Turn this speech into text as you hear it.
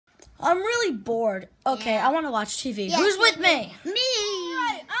I'm really bored. Okay, I want to watch TV. Yeah, Who's with me? Me.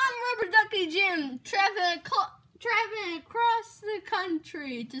 Hi, I'm Rubber Ducky Jim, traveling across the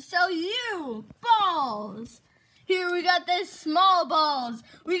country to sell you balls. Here we got this small balls.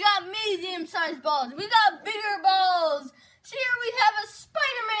 We got medium-sized balls. We got bigger balls. So here we have a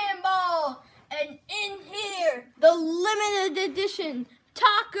Spider-Man ball. And in here, the limited edition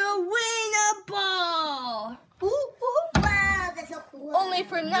Taco Wiener ball. Ooh, ooh. Wow, that's so cool. Only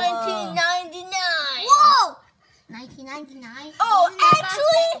for $19.99. Whoa! 1999. Oh, Isn't that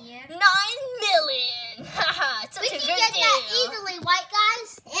actually, 9 million. Haha, such we a can good get deal. that easily, white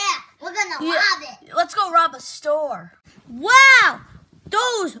guys. Yeah, we're gonna rob it. Let's go rob a store. Wow,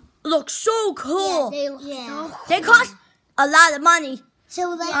 those look so cool. They look so cool. They cost a lot of money.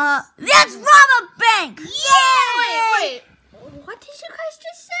 So let's rob a bank. Wait. What did you guys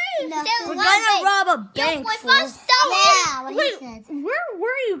just say? No. We're gonna rob a bank. fool. Yeah, what Wait, he said. where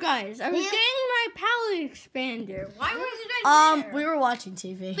were you guys? I was getting my palate expander. Why weren't you guys there? We were watching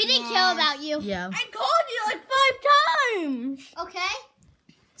TV. We didn't care about you. Yeah, I called you like 5 times. Okay?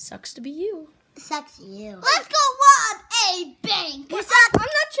 sucks to be you. Sucks to you. Let's go rob a bank. I'm not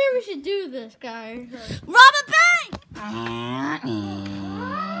sure we should do this, guys. Rob a bank.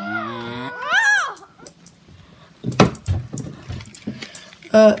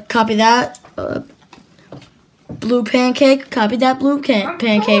 Copy that. Blue pancake. Copy that blue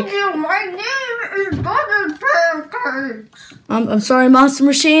pancake. My name is Butter Pancakes. I'm sorry, Monster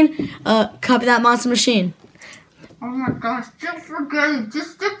Machine. Copy that, Monster Machine. Oh my gosh, just forget it.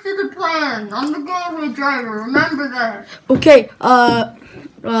 Just stick to the plan. I'm the getaway driver. Remember that. Okay,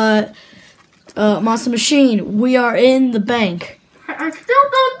 Monster Machine, we are in the bank. I still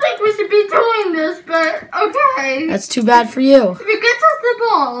don't think we should be doing this, but okay. That's too bad for you. If it gets us the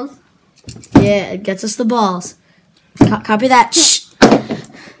balls. Yeah, it gets us the balls. Copy that. Shh.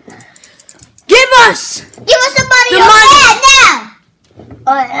 Give us the money. The money. Now.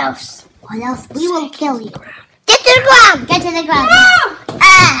 Or else. Or else we will kill you. Get to the ground. Get to the ground. Oh.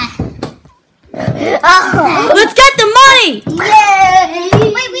 Let's get the money. Yay.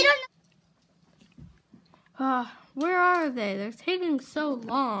 Wait, we don't. Where are they? They're taking so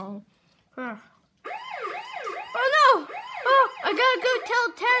long. Oh no! Oh, I gotta go tell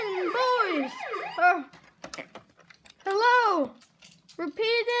 10 boys. Hello.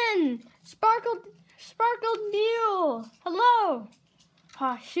 Repeat in. Sparkled Neil. Hello.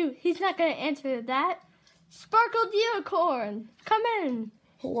 Oh shoot, he's not gonna answer that. Sparkled Unicorn, come in.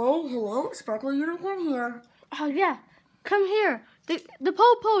 Hello, Sparkle Unicorn here. Oh yeah, come here. The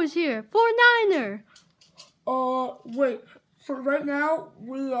Popo's here. 4-9er. Wait. For right now,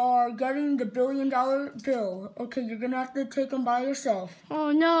 we are getting the $1 billion bill. Okay, you're gonna have to take them by yourself.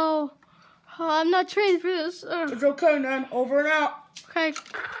 Oh no. Oh, I'm not trained for this. It's okay, man. Over and out. Okay.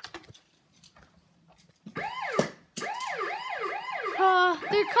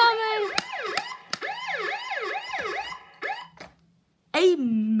 They're coming. Hey,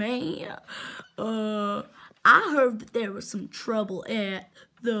 man. I heard that there was some trouble at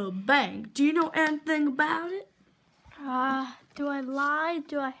the bank. Do you know anything about it? Do I lie?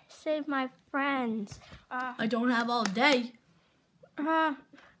 Do I save my friends? I don't have all day. No,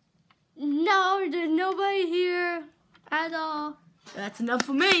 there's nobody here at all. That's enough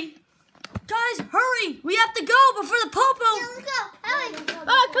for me. Guys, hurry! We have to go before the Popo. Let's go. Hurry.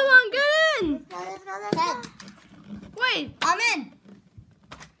 Oh, come on, get in! Let's go. Wait, I'm in.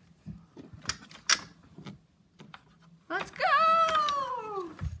 let's go!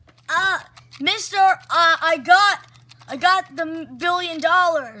 Mister, I got the $1 billion. We got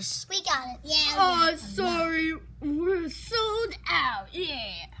it. Yeah. Oh, sorry, we're sold out.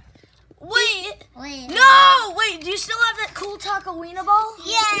 Yeah. Wait. Wait. No! Wait, do you still have that cool Taco Wiener ball?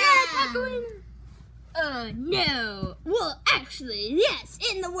 Yeah. No. Well, actually, yes,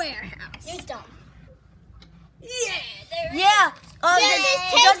 in the warehouse. You don't. Yeah, there. Yeah.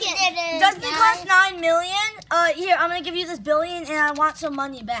 Doesn't it cost guys. $9 million? Here, I'm gonna give you this $1 billion, and I want some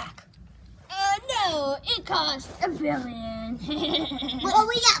money back. No, it cost $1 billion. Well,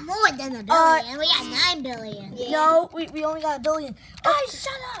 we got more than $1 billion. We got $9 billion. Yeah. No, we only got $1 billion. Guys,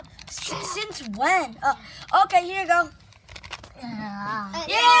 shut up. Since when? Okay, here you go. Yeah.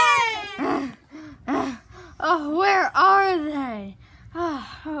 Yay! Oh, where are they?